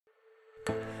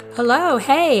Hello,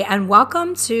 hey, and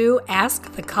welcome to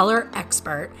Ask the Color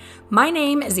Expert. My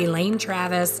name is Elaine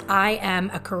Travis. I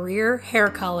am a career hair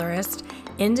colorist,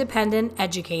 independent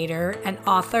educator, and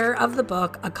author of the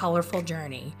book A Colorful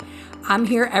Journey. I'm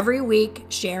here every week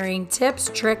sharing tips,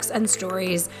 tricks, and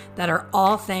stories that are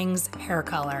all things hair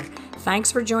color.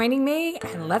 Thanks for joining me,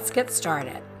 and let's get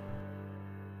started.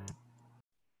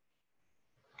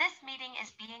 This meeting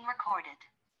is being recorded.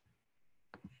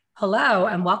 Hello,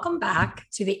 and welcome back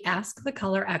to the Ask the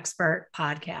Color Expert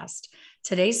podcast.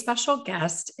 Today's special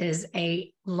guest is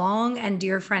a long and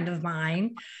dear friend of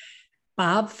mine,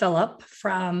 Bob Phillip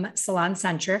from Salon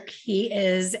Centric. He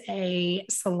is a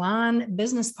salon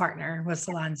business partner with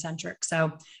Salon Centric.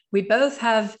 So we both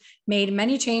have made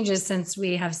many changes since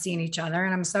we have seen each other,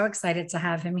 and I'm so excited to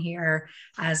have him here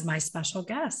as my special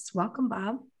guest. Welcome,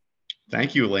 Bob.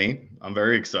 Thank you, Elaine. I'm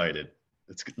very excited.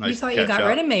 It's nice You thought to you catch got up.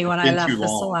 rid of me when I left the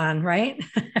long. salon, right?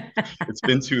 It's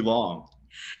been too long.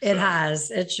 It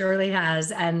has. It surely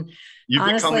has. And you've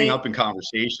honestly, been coming up in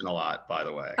conversation a lot, by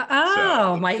the way.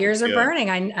 Oh, my ears are burning.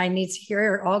 I need to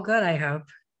hear it all good, I hope.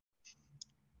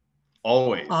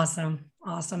 Always. Awesome.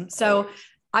 So always.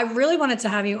 I really wanted to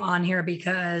have you on here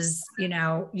because,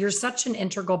 you're such an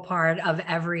integral part of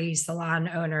every salon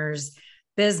owner's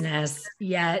business,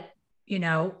 yet,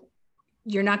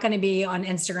 you're not going to be on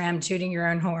Instagram tooting your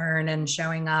own horn and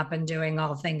showing up and doing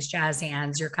all things jazz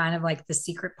hands. You're kind of like the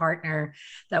secret partner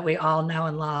that we all know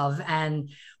and love.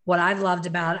 And what I've loved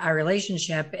about our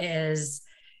relationship is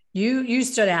you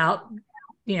stood out.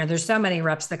 There's so many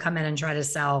reps that come in and try to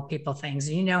sell people things.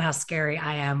 You know how scary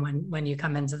I am when you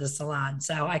come into the salon.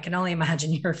 So I can only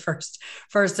imagine your first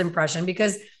impression,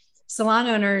 because salon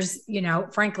owners,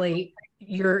 frankly,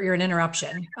 you're an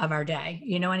interruption of our day.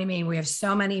 You know what I mean? We have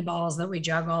so many balls that we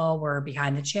juggle. We're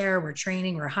behind the chair, we're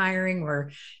training, we're hiring,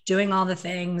 we're doing all the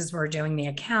things, we're doing the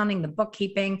accounting, the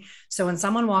bookkeeping. So when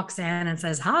someone walks in and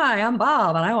says, "Hi, I'm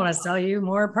Bob, and I want to sell you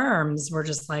more perms," we're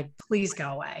just like, please go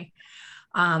away.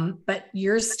 But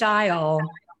your style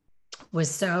was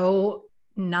so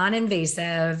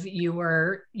non-invasive.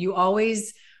 You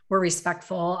always were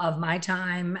respectful of my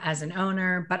time as an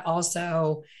owner, but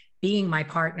also being my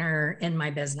partner in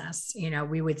my business.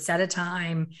 We would set a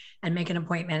time and make an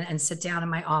appointment and sit down in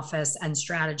my office and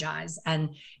strategize.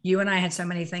 And you and I had so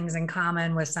many things in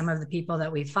common with some of the people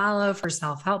that we follow for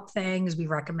self-help things. We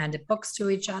recommended books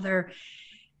to each other.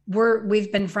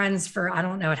 We've been friends for, I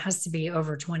don't know, it has to be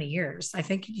over 20 years. I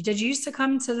think, did you used to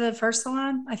come to the first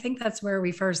salon? I think that's where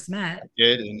we first met. I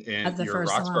did in the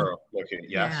first Roxborough location.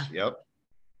 Yes. Yeah. Yep.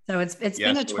 So it's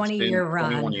been a 20-year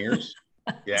run. 21 years.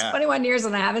 Yeah. 21 years,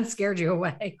 and I haven't scared you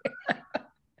away.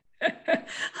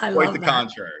 I love the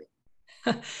contrary.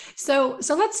 So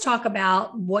let's talk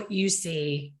about what you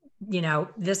see.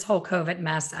 This whole COVID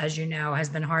mess, as you know, has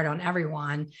been hard on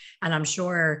everyone. And I'm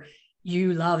sure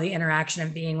you love the interaction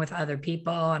of being with other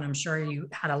people. And I'm sure you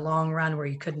had a long run where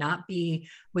you could not be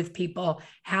with people.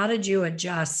 How did you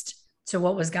adjust to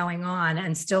what was going on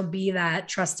and still be that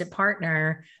trusted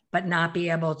partner, but not be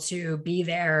able to be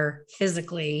there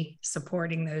physically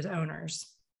supporting those owners?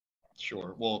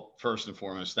 Sure. Well, first and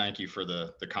foremost, thank you for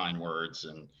the kind words.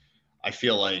 And I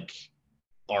feel like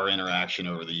our interaction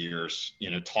over the years,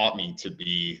 taught me to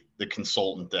be the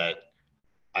consultant that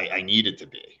I needed to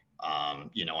be.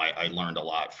 I learned a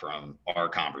lot from our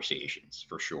conversations,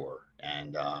 for sure.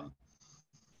 And,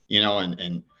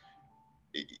 and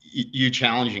you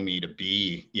challenging me to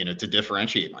be, to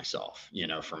differentiate myself,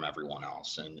 from everyone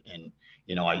else. And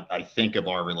I think of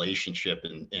our relationship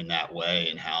in that way,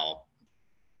 and how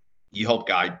you help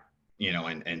guide,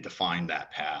 and define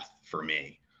that path for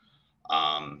me.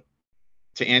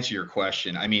 To answer your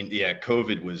question, I mean, yeah,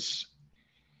 COVID was,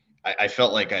 I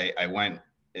felt like I went,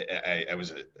 I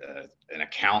was an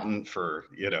accountant for,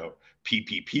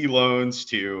 PPP loans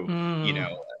to,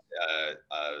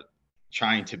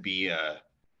 trying to be a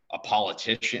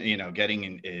politician,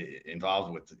 getting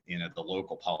involved with, the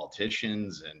local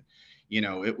politicians. And,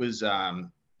 it was,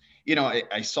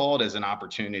 I saw it as an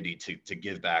opportunity to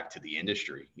give back to the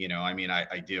industry.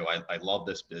 I do. I love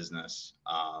this business,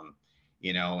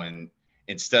 and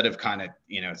instead of kind of,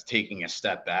 taking a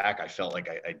step back, I felt like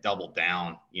I doubled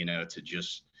down,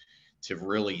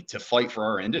 to fight for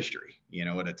our industry,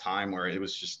 at a time where it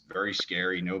was just very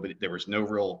scary. There was no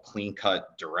real clean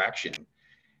cut direction.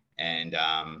 And,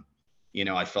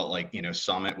 I felt like,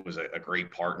 Summit was a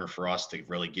great partner for us to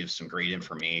really give some great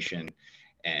information.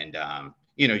 And,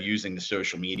 using the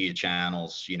social media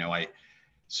channels,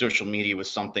 social media was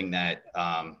something that,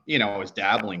 I was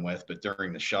dabbling with, but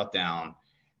during the shutdown,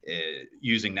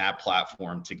 using that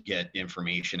platform to get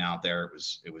information out there,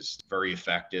 it was very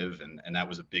effective, and that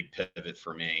was a big pivot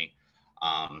for me.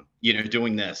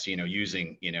 Doing this,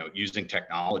 using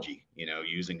technology,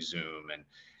 using Zoom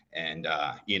and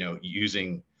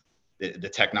using the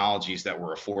technologies that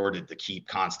were afforded to keep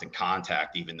constant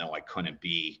contact, even though I couldn't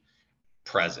be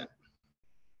present.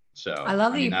 So I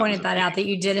love that you that was pointed that out, that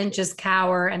you didn't just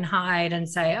cower and hide and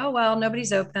say, oh, well,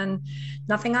 nobody's open,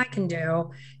 nothing I can do.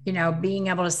 Being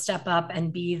able to step up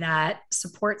and be that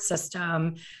support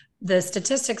system. The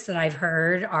statistics that I've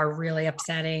heard are really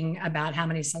upsetting about how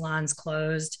many salons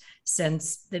closed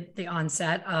since the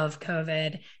onset of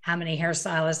COVID, how many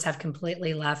hairstylists have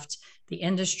completely left the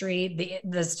industry.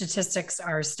 The statistics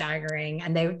are staggering,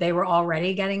 and they were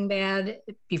already getting bad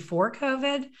before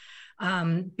COVID,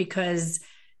 because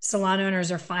salon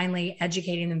owners are finally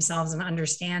educating themselves and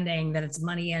understanding that it's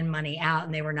money in, money out,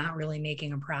 and they were not really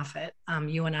making a profit.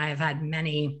 You and I have had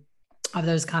many of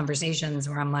those conversations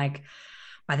where I'm like,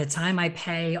 by the time I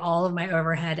pay all of my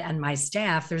overhead and my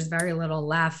staff, there's very little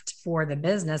left for the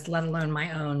business, let alone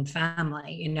my own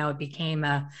family. It became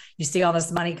you see all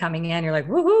this money coming in, you're like,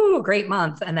 woohoo, great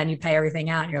month. And then you pay everything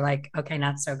out and you're like, okay,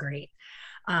 not so great.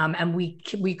 And we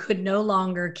could no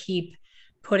longer keep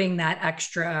putting that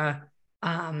extra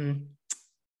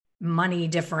money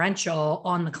differential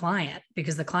on the client,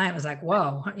 because the client was like,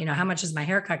 whoa, how much is my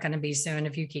haircut going to be soon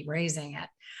if you keep raising it?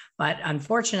 But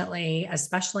unfortunately,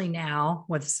 especially now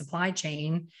with supply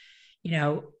chain,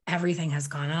 everything has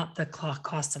gone up, the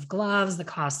cost of gloves, the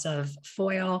cost of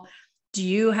foil. Do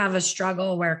you have a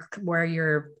struggle where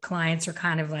your clients are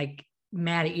kind of like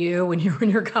mad at you when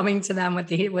you're coming to them with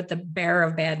the bearer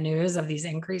of bad news of these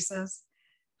increases?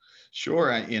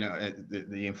 Sure.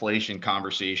 The inflation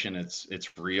conversation,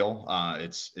 it's real.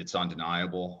 It's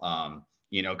undeniable.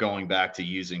 Going back to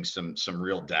using some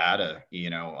real data,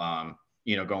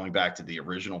 going back to the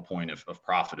original point of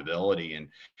profitability. And,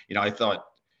 I thought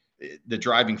the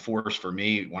driving force for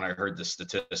me, when I heard the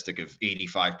statistic of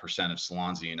 85% of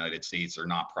salons in the United States are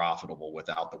not profitable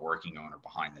without the working owner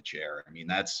behind the chair. I mean,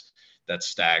 that's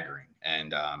staggering.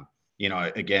 And,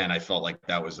 again, I felt like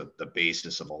that was the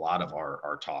basis of a lot of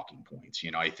our talking points.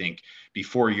 I think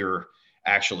before you're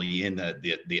actually in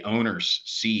the owner's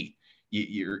seat,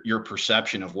 your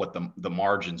perception of what the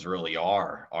margins really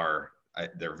are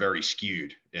they're very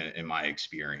skewed in my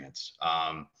experience.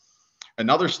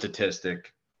 Another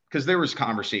statistic, because there was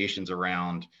conversations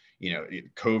around,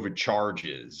 COVID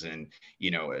charges and,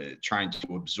 trying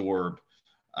to absorb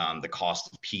the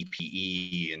cost of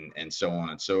PPE and so on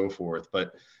and so forth.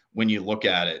 But when you look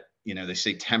at it, they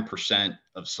say 10%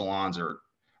 of salons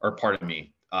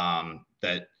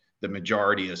that the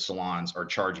majority of salons are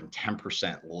charging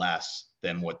 10% less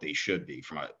than what they should be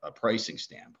from a pricing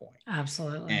standpoint.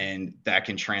 Absolutely. And that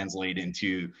can translate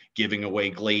into giving away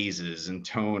glazes and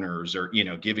toners, or,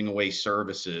 giving away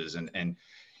services, and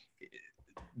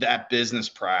that business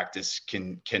practice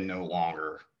can no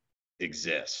longer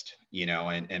exist,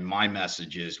 and my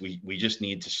message is we just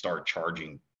need to start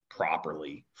charging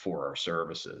properly for our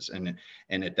services.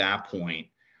 And at that point,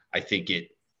 I think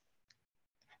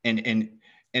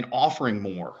and offering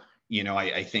more,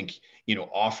 I think,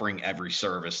 offering every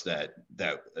service that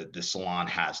the salon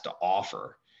has to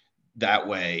offer. That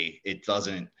way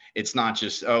it's not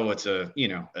just, it's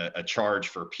a charge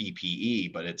for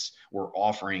PPE, but we're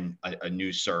offering a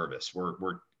new service.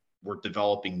 We're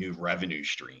developing new revenue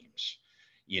streams,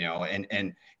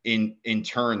 and in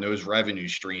turn, those revenue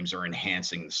streams are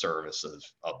enhancing the service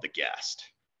of the guest,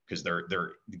 because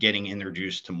they're getting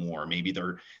introduced to more. Maybe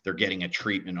they're getting a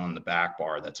treatment on the back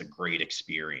bar that's a great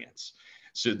experience.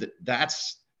 So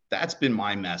that's been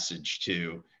my message,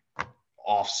 to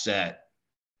offset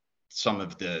some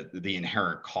of the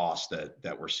inherent costs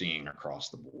that we're seeing across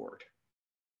the board.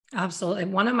 Absolutely.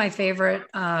 One of my favorite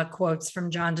quotes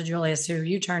from John DeJulius, who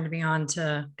you turned me on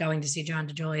to going to see John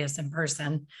DeJulius in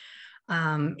person.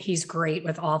 He's great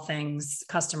with all things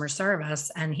customer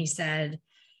service. And he said,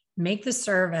 make the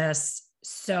service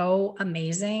so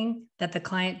amazing that the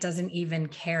client doesn't even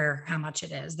care how much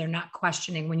it is. They're not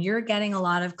questioning. When you're getting a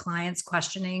lot of clients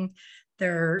questioning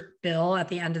their bill at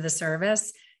the end of the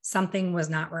service, something was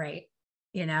not right.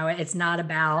 It's not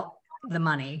about the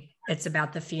money. It's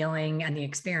about the feeling and the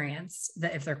experience,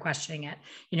 that if they're questioning it.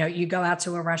 You go out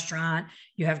to a restaurant,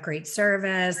 you have great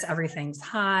service, everything's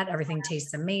hot, everything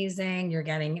tastes amazing. You're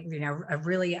getting, a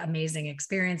really amazing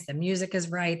experience. The music is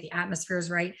right. The atmosphere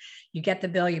is right. You get the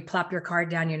bill, you plop your card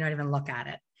down, you don't even look at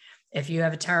it. If you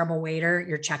have a terrible waiter,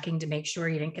 you're checking to make sure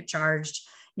you didn't get charged,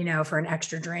 for an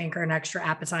extra drink or an extra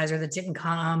appetizer that didn't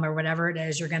come or whatever it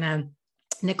is. You're going to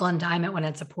nickel and dime it when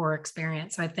it's a poor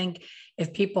experience. So I think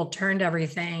if people turned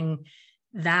everything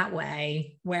that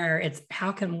way, where it's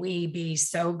how can we be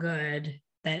so good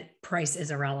that price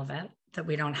is irrelevant, that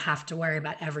we don't have to worry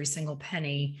about every single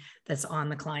penny that's on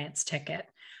the client's ticket.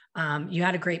 You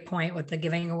had a great point with the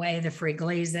giving away the free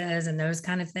glazes and those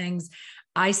kind of things.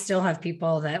 I still have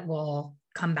people that will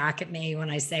come back at me when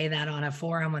I say that on a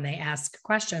forum, when they ask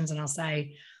questions, and they'll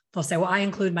say, well, I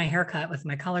include my haircut with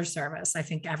my color service. I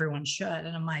think everyone should.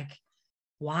 And I'm like,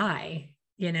 why?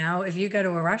 You know, if you go to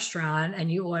a restaurant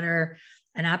and you order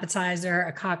an appetizer,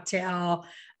 a cocktail,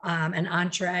 an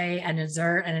entree, and a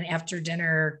dessert, and an after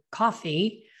dinner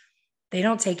coffee, they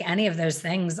don't take any of those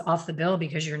things off the bill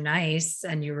because you're nice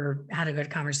and had a good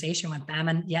conversation with them.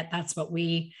 And yet that's what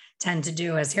we tend to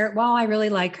do as here. Well, I really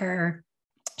like her.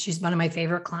 She's one of my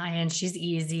favorite clients. She's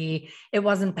easy. It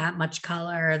wasn't that much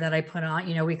color that I put on.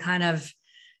 You know, we kind of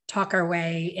talk our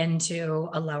way into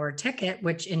a lower ticket,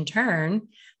 which in turn,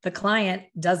 the client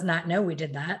does not know we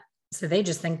did that. So they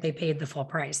just think they paid the full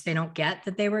price. They don't get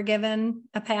that they were given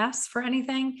a pass for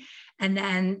anything. And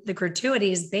then the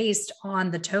gratuity is based on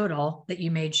the total that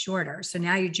you made shorter. So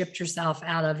now you gypped yourself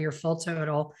out of your full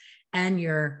total and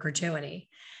your gratuity.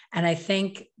 And I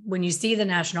think when you see the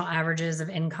national averages of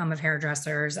income of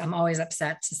hairdressers, I'm always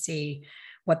upset to see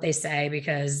what they say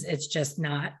because it's just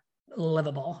not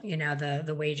livable, you know,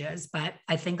 the wages. But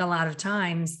I think a lot of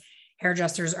times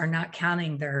hairdressers are not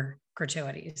counting their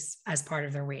gratuities as part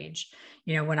of their wage.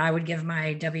 You know, when I would give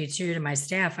my W-2 to my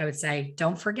staff, I would say,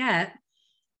 don't forget,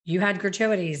 you had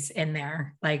gratuities in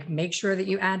there. Like, make sure that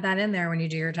you add that in there when you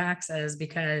do your taxes,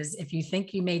 because if you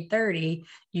think you made 30,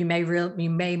 you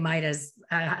might as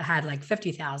had like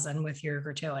 50,000 with your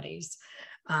gratuities.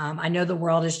 I know the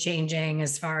world is changing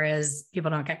as far as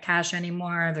people don't get cash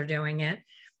anymore. They're doing it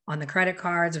on the credit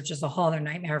cards, which is a whole other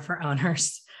nightmare for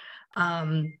owners.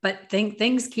 But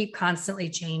things keep constantly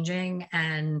changing,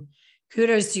 and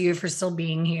kudos to you for still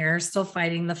being here, still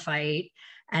fighting the fight,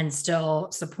 and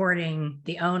still supporting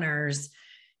the owners.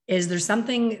 Is there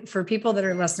something for people that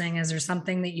are listening? Is there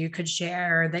something that you could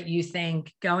share that you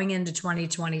think going into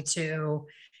 2022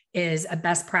 is a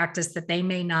best practice that they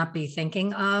may not be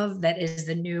thinking of, that is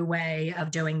the new way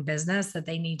of doing business that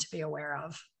they need to be aware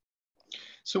of?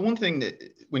 So one thing that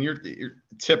when your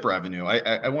tip revenue,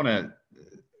 I want to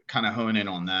kind of hone in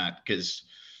on that, because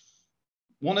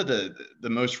one of the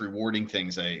most rewarding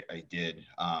things I did,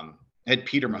 had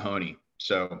Peter Mahoney.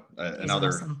 So another,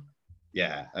 awesome.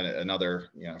 Another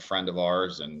friend of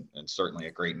ours, and certainly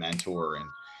a great mentor. And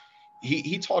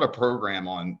he taught a program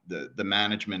on the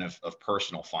management of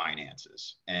personal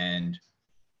finances, and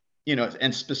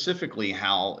and specifically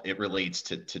how it relates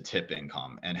to tip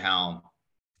income, and how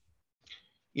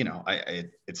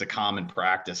it's a common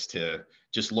practice to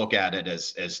just look at it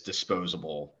as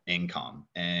disposable income,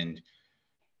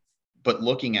 but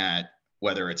looking at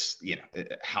whether it's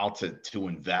how to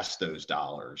invest those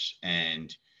dollars.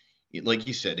 And like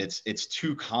you said, it's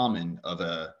too common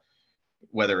of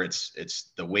whether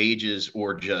it's the wages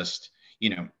or just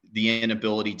the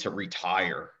inability to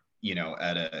retire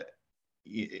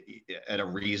at a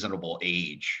reasonable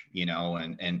age,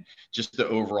 and just the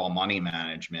overall money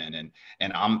management.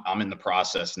 And I'm in the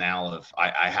process now of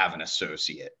I have an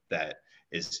associate that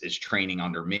is training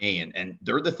under me, and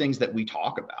they're the things that we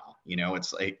talk about.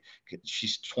 It's like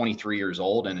she's 23 years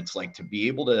old, and it's like to be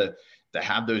able to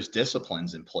have those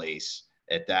disciplines in place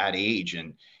at that age,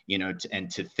 and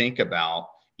to think about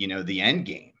the end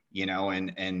game,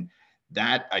 and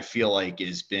that I feel like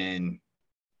it's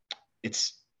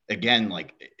again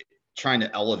like trying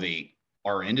to elevate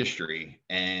our industry,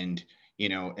 and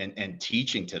and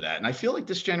teaching to that. And I feel like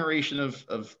this generation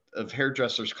of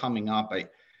hairdressers coming up,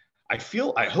 I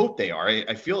hope they are.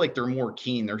 I feel like they're more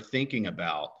keen. They're thinking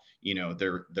about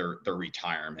their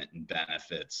retirement and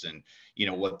benefits, and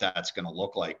what that's going to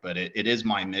look like. But it is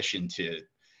my mission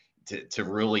to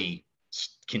really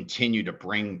continue to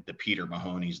bring the Peter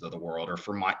Mahoneys of the world, or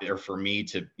for me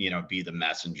to be the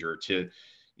messenger to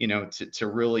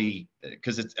really,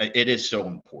 because it is so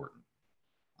important.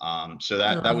 So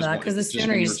that was one, because the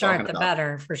sooner you start, the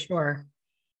better, for sure.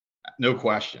 No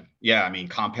question. Yeah. I mean,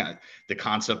 the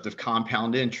concept of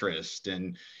compound interest,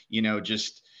 and,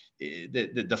 just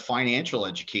the financial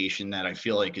education that I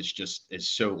feel like is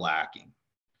so lacking.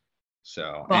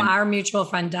 So, well, our mutual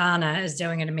friend, Donna, is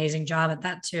doing an amazing job at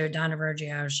that too. Donna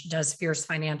Vergio, she does Fierce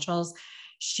Financials.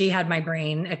 She had my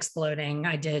brain exploding.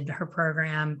 I did her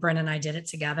program. Bryn and I did it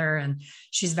together, and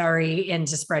she's very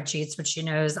into spreadsheets, which she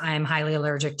knows I am highly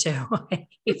allergic to. I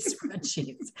hate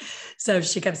spreadsheets. So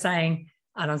she kept saying,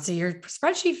 I don't see your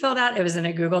spreadsheet filled out. It was in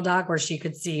a Google Doc where she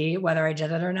could see whether I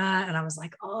did it or not. And I was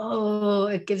like, oh,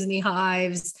 it gives me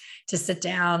hives to sit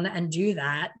down and do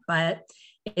that. But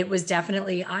it was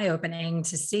definitely eye-opening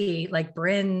to see, like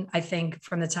Bryn, I think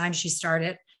from the time she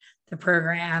started the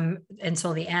program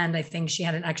until the end, I think she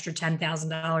had an extra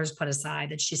 $10,000 put aside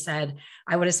that she said,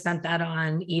 I would have spent that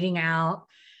on eating out,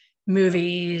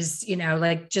 movies,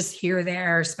 like just here or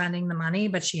there spending the money,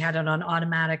 but she had it on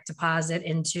automatic deposit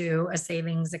into a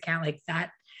savings account. Like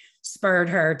that spurred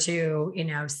her to,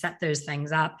 set those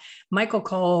things up. Michael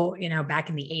Cole, back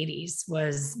in the 80s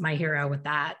was my hero with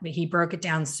that, but he broke it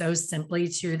down so simply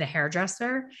to the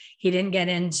hairdresser. He didn't get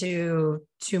into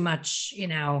too much,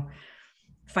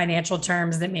 financial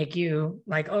terms that make you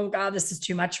like, oh God, this is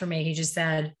too much for me. He just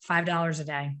said $5 a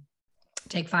day.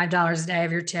 Take $5 a day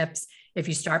of your tips. If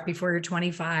you start before you're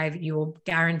 25, you will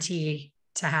guarantee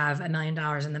to have $1 million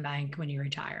in the bank when you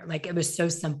retire. Like it was so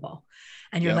simple.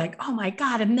 And you're like, oh my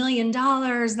God, $1 million.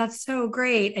 That's so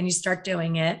great. And you start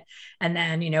doing it. And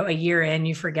then, a year in,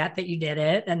 you forget that you did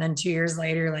it. And then 2 years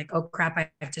later, you're like, oh crap, I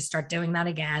have to start doing that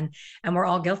again. And we're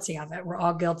all guilty of it. We're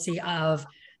all guilty of,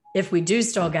 if we do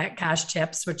still get cash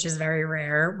tips, which is very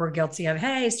rare, we're guilty of,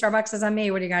 hey, Starbucks is on me.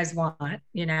 What do you guys want?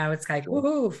 It's like,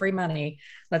 woohoo, free money.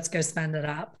 Let's go spend it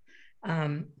up.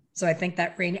 So I think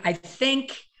I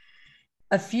think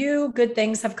a few good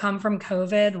things have come from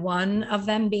COVID. One of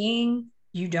them being,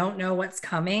 you don't know what's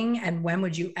coming. And when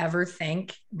would you ever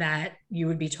think that you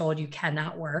would be told you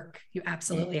cannot work? You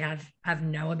absolutely have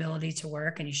no ability to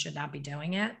work and you should not be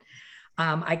doing it.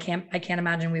 I can't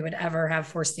imagine we would ever have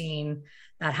foreseen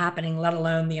that happening, let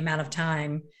alone the amount of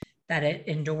time that it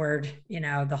endured.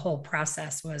 The whole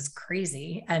process was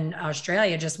crazy. And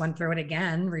Australia just went through it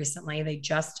again recently. They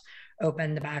just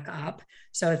opened back up.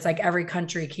 So it's like every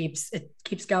country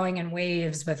keeps going in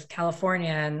waves with California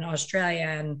and Australia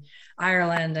and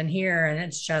Ireland and here. And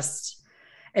it's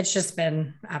just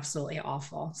been absolutely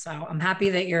awful. So I'm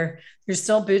happy that you're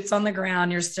still boots on the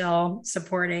ground. You're still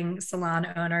supporting salon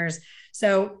owners.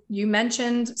 So you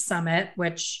mentioned Summit,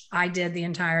 which I did the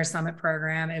entire Summit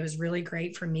program. It was really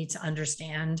great for me to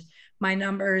understand my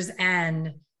numbers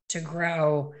and to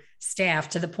grow staff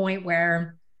to the point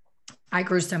where I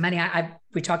grew so many.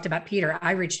 We talked about Peter.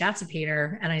 I reached out to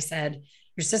Peter and I said,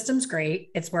 your system's great.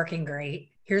 It's working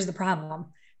great. Here's the problem.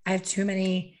 I have too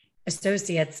many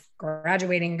associates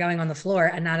graduating, going on the floor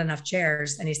and not enough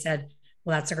chairs. And he said,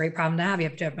 well, that's a great problem to have. You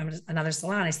have to open another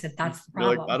salon. I said, that's the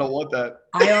problem. Like, I don't want that.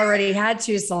 I already had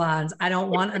 2 salons. I don't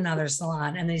want another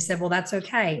salon. And then he said, well, that's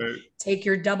okay. Right. Take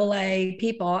your AA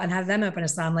people and have them open a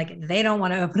salon. Like they don't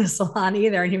want to open a salon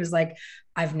either. And he was like,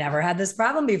 I've never had this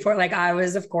problem before. Like I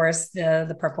was, of course,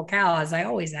 the purple cow, as I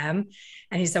always am.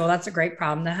 And he said, well, that's a great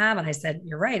problem to have. And I said,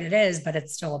 you're right, it is, but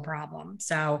it's still a problem.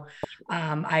 So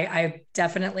I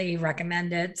definitely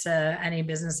recommend it to any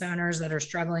business owners that are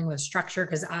struggling with structure.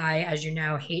 Cause I, as you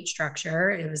know, hate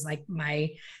structure. It was like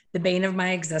the bane of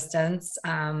my existence.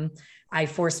 I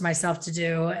forced myself to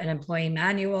do an employee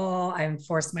manual. I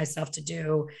forced myself to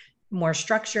do more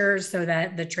structures so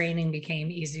that the training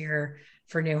became easier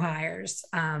for new hires.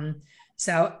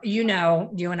 So, you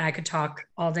and I could talk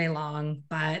all day long,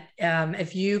 but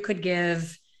if you could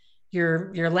give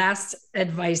your last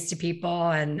advice to people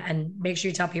and make sure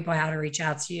you tell people how to reach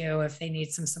out to you if they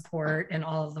need some support and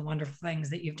all of the wonderful things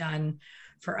that you've done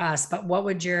for us. But what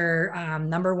would your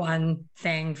number one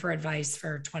thing for advice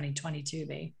for 2022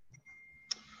 be?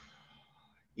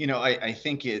 I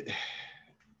think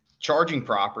charging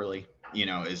properly,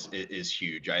 is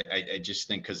huge. I just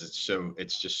think because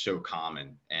it's just so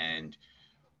common and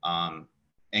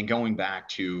going back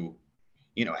to,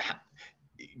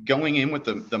 going in with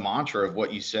the mantra of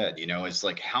what you said, is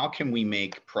like, how can we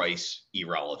make price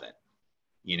irrelevant?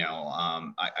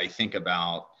 I think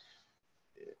about,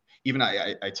 even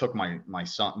I took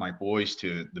my boys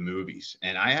to the movies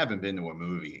and I haven't been to a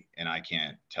movie and I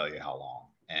can't tell you how long.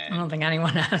 And I don't think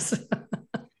anyone has.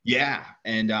 Yeah.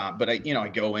 And, but I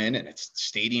go in and it's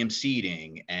stadium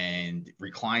seating and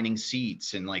reclining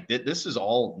seats. And like, this is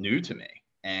all new to me.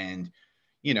 And,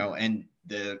 and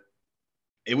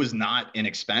it was not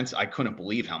inexpensive. I couldn't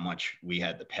believe how much we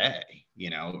had to pay,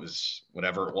 it was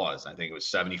whatever it was. I think it was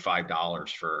 $75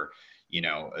 for,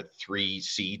 3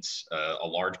 seats, a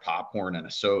large popcorn and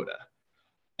a soda.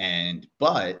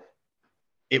 But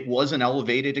it was an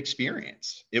elevated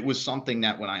experience. It was something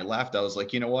that when I left, I was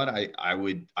like, you know what, I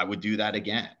would do that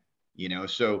again,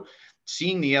 so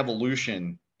seeing the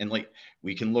evolution, and like,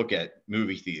 we can look at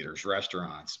movie theaters,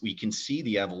 restaurants, we can see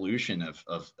the evolution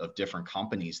of different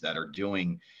companies that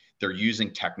they're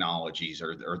using technologies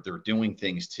or they're doing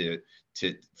things to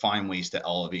find ways to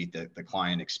elevate the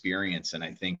client experience. And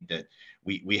I think that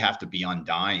we have to be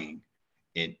undying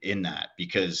in that,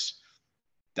 because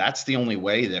that's the only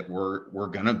way that we're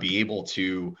going to be able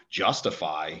to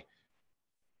justify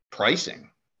pricing,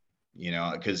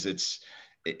 because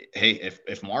hey,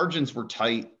 if margins were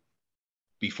tight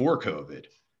before COVID,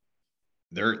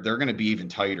 they're going to be even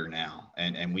tighter now.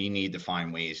 And we need to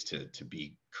find ways to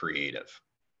be creative.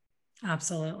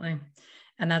 Absolutely.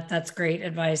 And that's great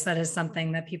advice. That is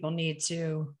something that people need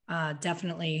to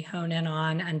definitely hone in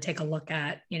on and take a look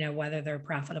at, whether they're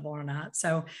profitable or not.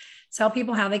 So tell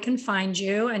people how they can find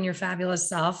you and your fabulous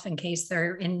self in case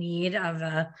they're in need of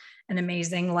an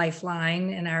amazing lifeline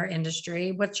in our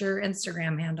industry. What's your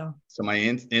Instagram handle? So my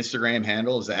Instagram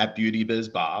handle is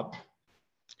 @BeautyBizBob.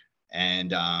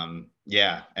 And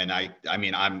and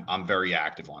I'm very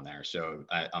active on there. So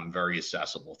I'm very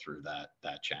accessible through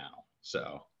that channel.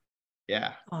 So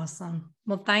yeah. Awesome.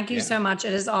 Well, thank you so much.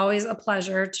 It is always a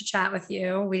pleasure to chat with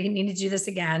you. We need to do this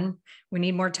again. We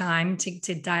need more time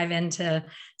to dive into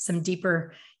some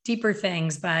deeper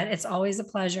things, but it's always a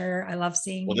pleasure. I love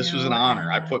seeing you. Well, this was an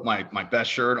honor. I put my best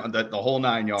shirt on the whole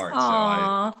 9 yards.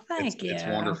 Oh, thank you. It's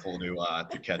wonderful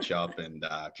to catch up, and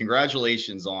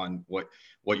congratulations on what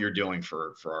you're doing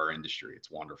for our industry.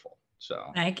 It's wonderful.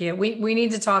 So thank you. We need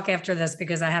to talk after this,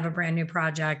 because I have a brand new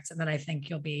project that I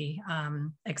think you'll be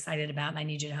excited about, and I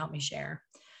need you to help me share.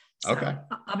 So okay.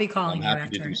 I'll be calling you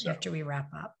after we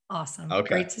wrap up. Awesome.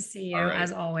 Okay. Great to see you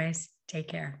as always. Take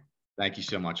care. Thank you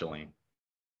so much, Elaine.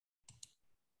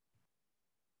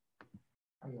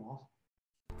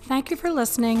 Thank you for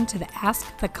listening to the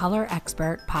Ask the Color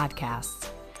Expert podcast.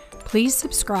 Please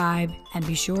subscribe and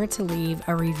be sure to leave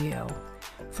a review.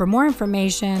 For more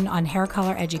information on hair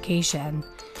color education,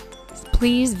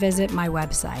 please visit my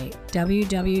website,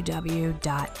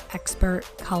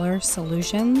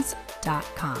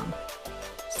 www.expertcolorsolutions.com.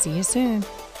 See you soon.